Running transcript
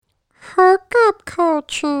hookup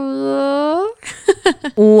culture.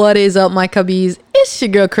 What is up, my cubbies? It's your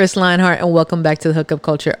girl, Chris Lionheart, and welcome back to the hookup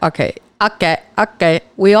culture. Okay.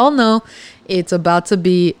 We all know it's about to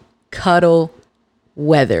be cuddle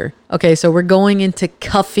weather. Okay, so we're going into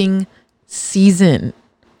cuffing season.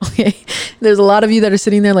 Okay, there's a lot of you that are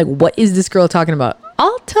sitting there like, what is this girl talking about?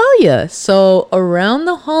 I'll tell you. So around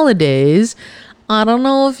the holidays, I don't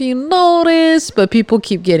know if you noticed, but people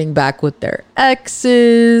keep getting back with their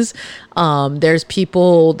exes. There's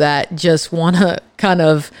people that just want to kind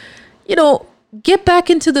of, get back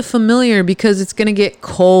into the familiar because it's going to get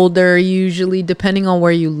colder usually depending on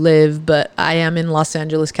where you live. But I am in Los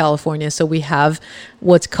Angeles, California, so we have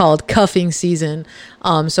what's called cuffing season.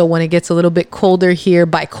 So when it gets a little bit colder here,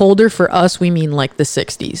 by colder for us, we mean like the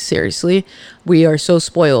 60s. Seriously, we are so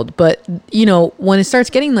spoiled. But, when it starts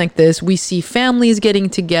getting like this, we see families getting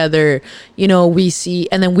together, we see,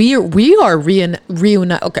 and then we are reuniting.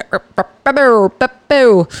 Okay.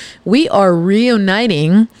 We are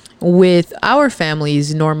reuniting with our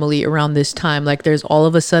families normally around this time. Like there's all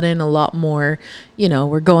of a sudden a lot more,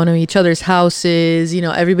 we're going to each other's houses,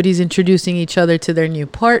 everybody's introducing each other to their new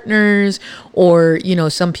partners, or,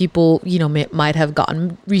 some people, might have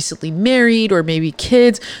gotten recently married or maybe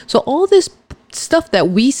kids. So all this stuff that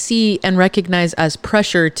we see and recognize as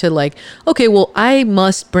pressure to like, okay, well, I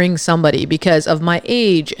must bring somebody because of my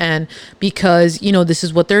age and because, this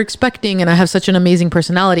is what they're expecting and I have such an amazing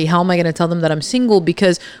personality. How am I going to tell them that I'm single?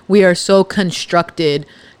 Because we are so constructed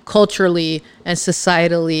culturally and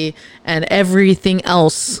societally and everything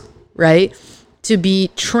else, right? To be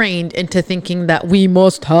trained into thinking that we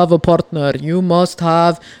must have a partner. You must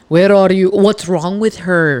have, where are you? What's wrong with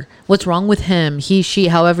her? What's wrong with him? He, she,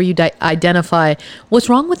 however you identify. What's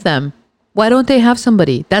wrong with them? Why don't they have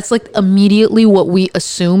somebody? That's like immediately what we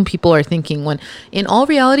assume people are thinking, when in all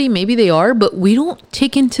reality, maybe they are, but we don't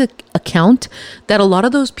take into account that a lot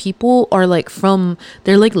of those people are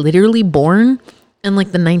they're like literally born in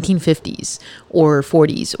like the 1950s or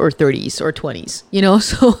 40s or 30s or 20s,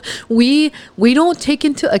 so we don't take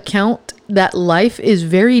into account that life is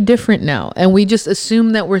very different now. And we just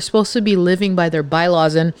assume that we're supposed to be living by their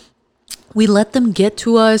bylaws and we let them get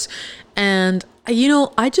to us. And I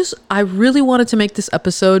really wanted to make this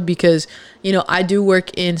episode because, I do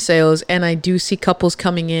work in sales and I do see couples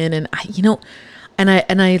coming in and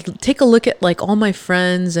I take a look at like all my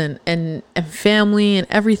friends and family and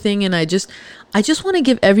everything. And I just want to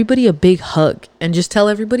give everybody a big hug and just tell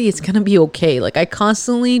everybody it's going to be okay. Like I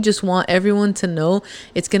constantly just want everyone to know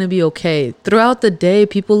it's going to be okay. Throughout the day,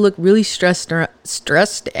 people look really stressed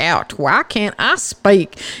out. Why can't I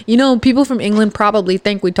speak? People from England probably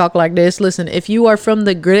think we talk like this. Listen, if you are from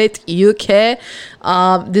the great UK,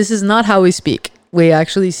 this is not how we speak. We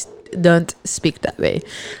actually don't speak that way.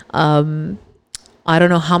 I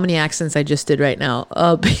don't know how many accents I just did right now.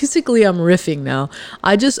 Basically, I'm riffing now.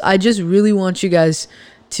 I just really want you guys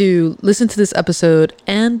to listen to this episode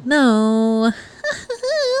and know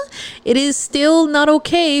it is still not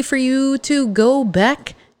okay for you to go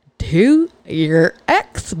back to your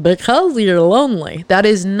ex because you're lonely. That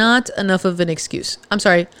is not enough of an excuse. I'm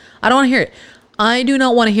sorry. I don't want to hear it. I do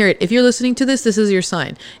not want to hear it. If you're listening to this, this is your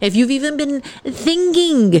sign. If you've even been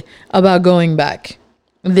thinking about going back,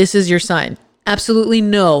 this is your sign. Absolutely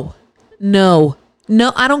no,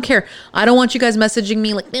 I don't care. I don't want you guys messaging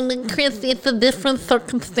me like, Chris, it's a different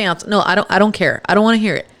circumstance. No, I don't care. I don't want to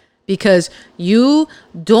hear it because you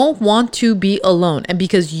don't want to be alone. And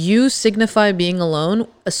because you signify being alone,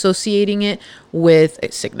 associating it with,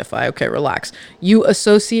 okay, relax. You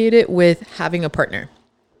associate it with having a partner.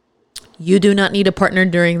 You do not need a partner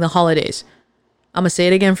during the holidays. I'm going to say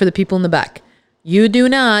it again for the people in the back. You do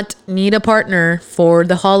not need a partner for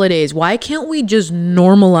the holidays. Why can't we just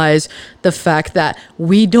normalize the fact that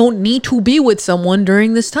we don't need to be with someone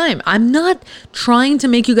during this time? I'm not trying to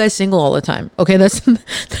make you guys single all the time. Okay,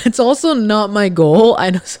 that's also not my goal. I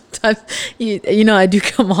know sometimes I do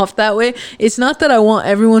come off that way. It's not that I want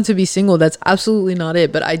everyone to be single. That's absolutely not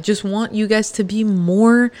it. But I just want you guys to be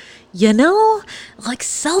more, like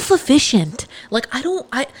self-efficient. Like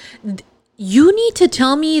you need to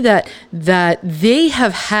tell me that they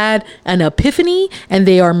have had an epiphany and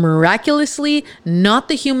they are miraculously not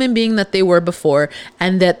the human being that they were before,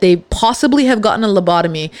 and that they possibly have gotten a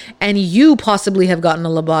lobotomy and you possibly have gotten a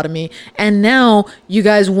lobotomy, and now you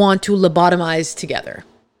guys want to lobotomize together.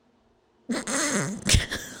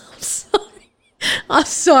 I'm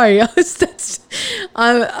sorry.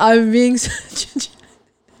 I'm being such a...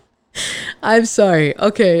 I'm sorry.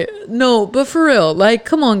 Okay. No, but for real, like,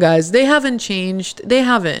 come on, guys. They haven't changed. They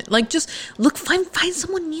haven't. Like, just look, find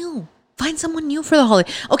someone new. Find someone new for the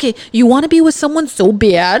holiday. Okay, you want to be with someone so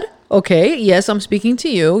bad? Okay, yes, I'm speaking to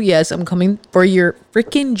you. Yes, I'm coming for your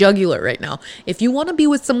freaking jugular right now. If you want to be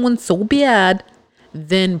with someone so bad,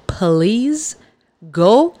 then please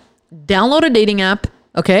go download a dating app,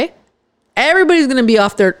 okay? Everybody's going to be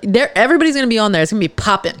off there. Everybody's going to be on there. It's going to be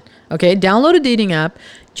popping, okay? Download a dating app.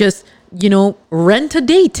 Just, rent a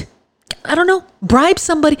date. I don't know, bribe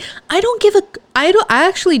somebody. I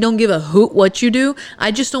actually don't give a hoot what you do.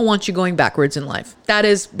 I just don't want you going backwards in life. That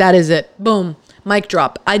is it. Boom. Mic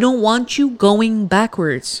drop. I don't want you going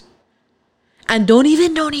backwards. And don't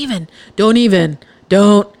even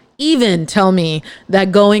tell me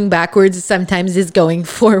that going backwards sometimes is going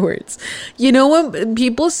forwards. You know when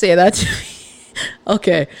people say that to me?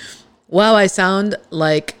 Okay. Wow, I sound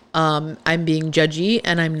like I'm being judgy,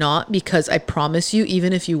 and I'm not, because I promise you,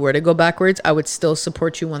 even if you were to go backwards, I would still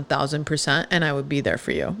support you 1000%, and I would be there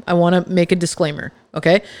for you. I want to make a disclaimer,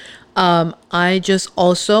 okay? I just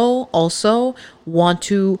also want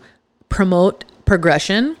to promote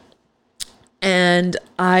progression, and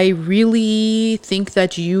I really think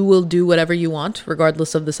that you will do whatever you want,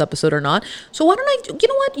 regardless of this episode or not. So why don't I,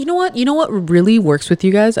 you know what really works with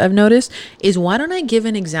you guys, I've noticed, is why don't I give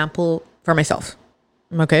an example for myself?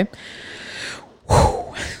 Okay.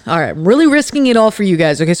 All right. I'm really risking it all for you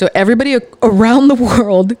guys. Okay. So everybody around the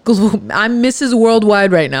world, because I'm Mrs.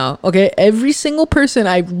 Worldwide right now. Okay. Every single person,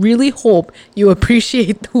 I really hope you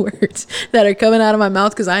appreciate the words that are coming out of my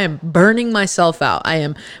mouth, because I am burning myself out. I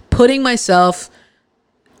am putting myself,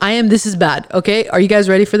 this is bad. Okay. Are you guys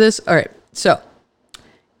ready for this? All right. So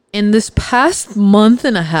in this past month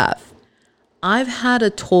and a half, I've had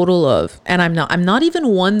a total of, and I'm not even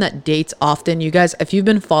one that dates often. You guys, if you've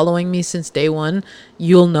been following me since day one,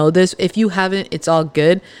 you'll know this. If you haven't, it's all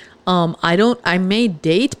good. I may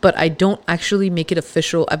date, but I don't actually make it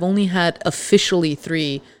official. I've only had officially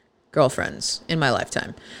 3 girlfriends in my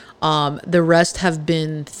lifetime. The rest have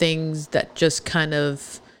been things that just kind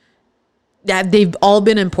of, that they've all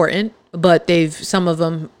been important, but some of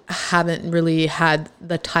them haven't really had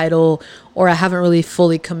the title, or I haven't really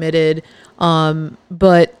fully committed.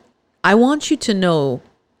 But I want you to know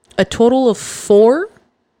a total of 4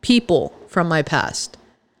 people from my past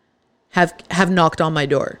have knocked on my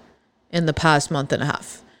door in the past month and a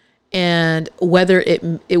half. And whether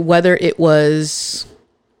it was,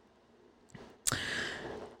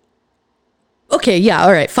 okay, yeah,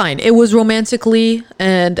 all right, fine. It was romantically,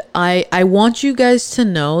 and I want you guys to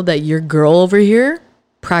know that your girl over here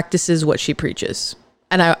practices what she preaches.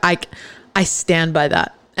 And I stand by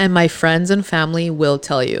that. And my friends and family will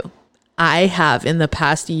tell you, I have, in the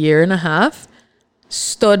past year and a half,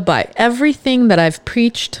 stood by everything that I've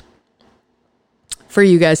preached for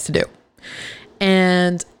you guys to do.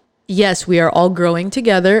 And yes, we are all growing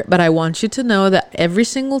together, but I want you to know that every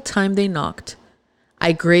single time they knocked,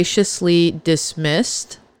 I graciously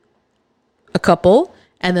dismissed a couple,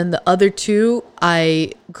 and then the other 2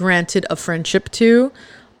 I granted a friendship to.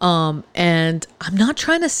 And I'm not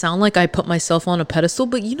trying to sound like I put myself on a pedestal,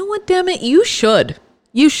 but you know what, damn it, you should,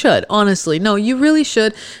 honestly. No, you really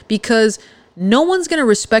should, because no one's going to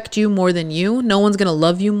respect you more than you. No one's going to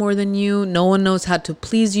love you more than you. No one knows how to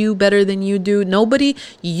please you better than you do. Nobody.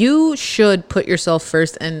 You should put yourself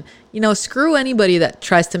first, and, screw anybody that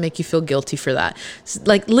tries to make you feel guilty for that.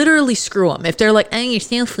 Like, literally screw them. If they're like, you're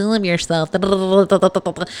still full of yourself,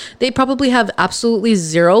 they probably have absolutely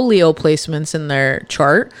 0 Leo placements in their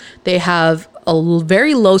chart. They have a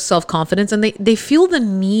very low self-confidence, and they feel the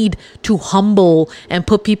need to humble and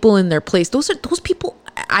put people in their place. Those people,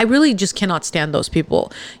 I really just cannot stand those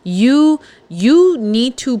people. You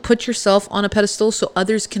need to put yourself on a pedestal so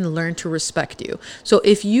others can learn to respect you. So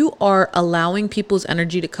if you are allowing people's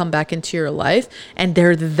energy to come back into your life, and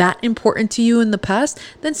they're that important to you in the past,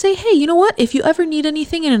 then say, hey, you know what? If you ever need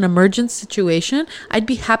anything in an emergent situation, I'd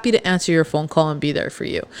be happy to answer your phone call and be there for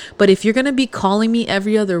you. But if you're going to be calling me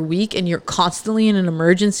every other week, and you're constantly in an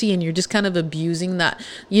emergency, and you're just kind of abusing that,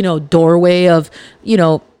 doorway of,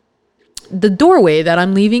 the doorway that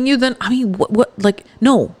I'm leaving you, then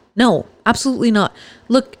no, absolutely not.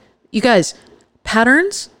 Look, you guys,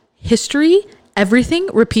 patterns, history, everything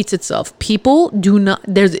repeats itself. People do not,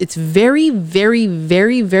 it's very, very,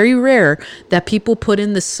 very, very rare that people put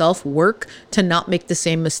in the self-work to not make the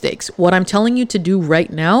same mistakes. What I'm telling you to do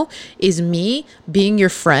right now is me being your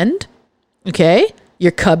friend, okay?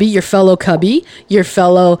 Your cubby, your fellow cubby, your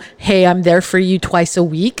fellow, hey, I'm there for you twice a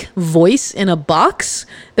week voice in a box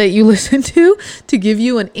that you listen to give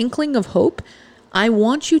you an inkling of hope. I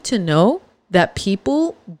want you to know that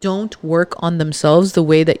people don't work on themselves the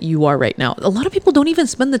way that you are right now. A lot of people don't even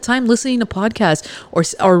spend the time listening to podcasts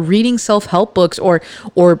or reading self-help books or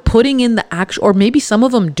putting in the action, or maybe some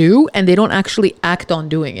of them do and they don't actually act on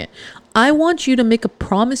doing it. I want you to make a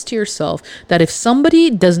promise to yourself that if somebody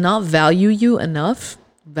does not value you enough,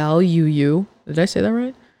 did I say that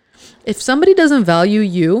right? If somebody doesn't value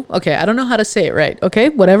you, okay, I don't know how to say it right. Okay,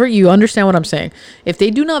 whatever, you understand what I'm saying. If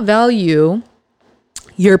they do not value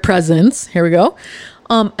your presence, here we go,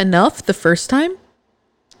 enough the first time,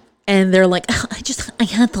 and they're like, "Oh, I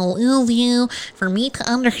have to love you for me to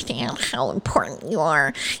understand how important you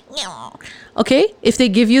are." Yeah. Okay, if they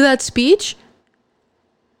give you that speech,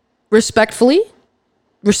 respectfully,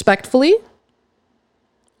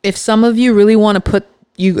 if some of you really want to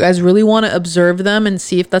you guys really want to observe them and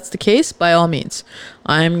see if that's the case, by all means,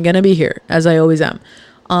 I'm going to be here as I always am.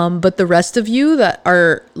 But the rest of you that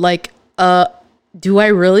are like, I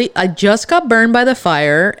just got burned by the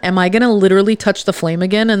fire. Am I going to literally touch the flame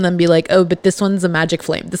again and then be like, oh, but this one's a magic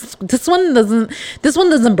flame. This one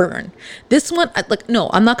doesn't burn. This one, no,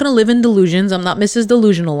 I'm not going to live in delusions. I'm not Mrs.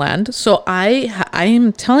 Delusional Land. So I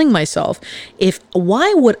am telling myself,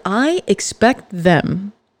 why would I expect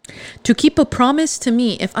them to keep a promise to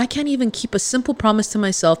me if I can't even keep a simple promise to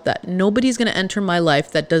myself that nobody's going to enter my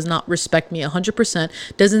life that does not respect me 100%,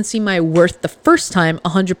 doesn't see my worth the first time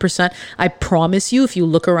 100%. I promise you, if you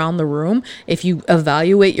look around the room, if you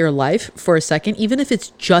evaluate your life for a second, even if it's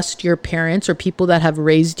just your parents or people that have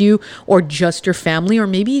raised you, or just your family, or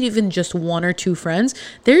maybe even just one or two friends,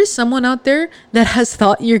 there is someone out there that has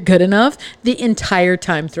thought you're good enough the entire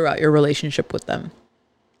time throughout your relationship with them.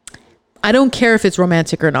 I don't care if it's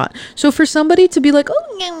romantic or not. So for somebody to be like,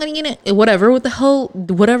 oh, whatever, what the hell,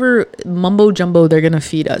 whatever mumbo jumbo they're going to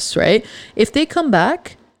feed us, right? If they come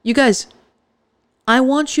back, you guys, I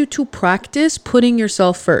want you to practice putting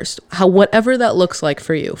yourself first, whatever that looks like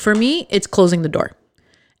for you. For me, it's closing the door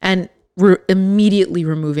and immediately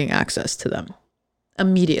removing access to them.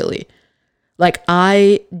 Immediately. Like,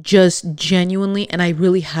 I just genuinely, and I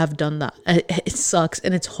really have done that. It sucks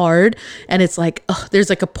and it's hard. And it's like,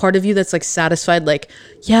 there's like a part of you that's like satisfied. Like,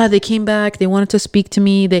 yeah, they came back. They wanted to speak to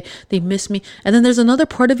me. They miss me. And then there's another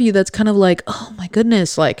part of you that's kind of like, oh my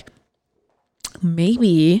goodness, like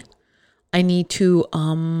maybe I need to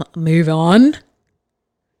move on.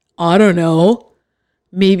 I don't know.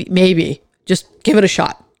 Maybe just give it a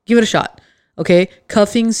shot. Give it a shot. Okay,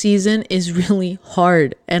 cuffing season is really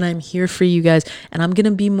hard and I'm here for you guys, and I'm going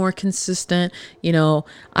to be more consistent. You know,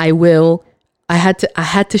 I had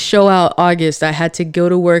to show out August. I had to go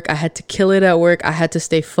to work. I had to kill it at work. I had to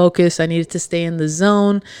stay focused. I needed to stay in the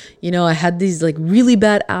zone. You know, I had these like really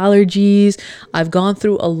bad allergies. I've gone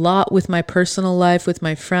through a lot with my personal life, with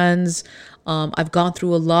my friends. I've gone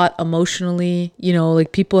through a lot emotionally, you know,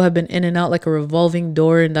 like people have been in and out like a revolving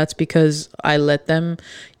door, and that's because I let them,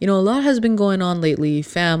 you know, a lot has been going on lately,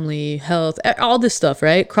 family, health, all this stuff,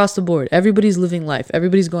 right? Across the board, everybody's living life,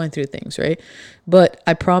 everybody's going through things, right? But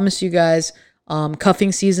I promise you guys,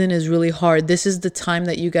 cuffing season is really hard. This is the time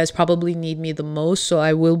that you guys probably need me the most. So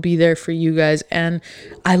I will be there for you guys. And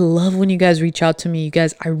I love when you guys reach out to me. You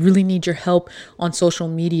guys, I really need your help on social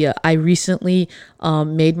media. I recently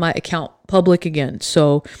made my account public again.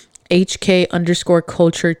 So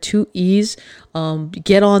HK_culture 2Es.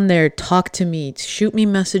 Get on there, talk to me, shoot me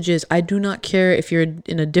messages. I do not care if you're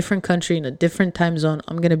in a different country, in a different time zone.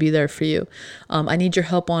 I'm going to be there for you. I need your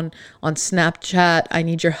help on Snapchat. I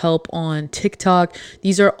need your help on TikTok.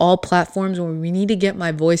 These are all platforms where we need to get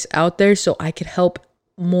my voice out there so I could help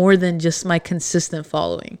more than just my consistent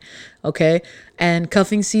following. Okay. And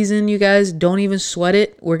cuffing season, you guys, don't even sweat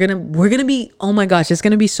it. We're gonna be, oh my gosh, it's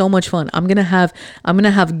gonna be so much fun. I'm gonna have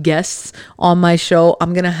guests on my show.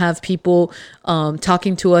 I'm gonna have people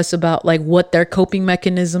talking to us about like what their coping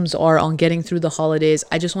mechanisms are on getting through the holidays.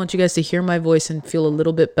 I just want you guys to hear my voice and feel a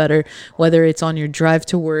little bit better, whether it's on your drive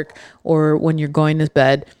to work or when you're going to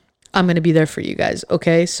bed. I'm gonna be there for you guys.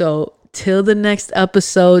 Okay. So till the next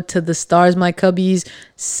episode, to the stars, my cubbies,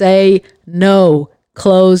 say no,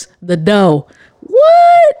 close the dough.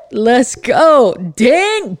 What? Let's go.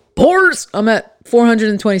 Dang, bars. I'm at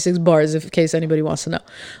 426 bars, if in case anybody wants to know.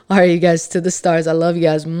 All right, you guys, to the stars. I love you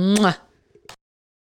guys. Mwah.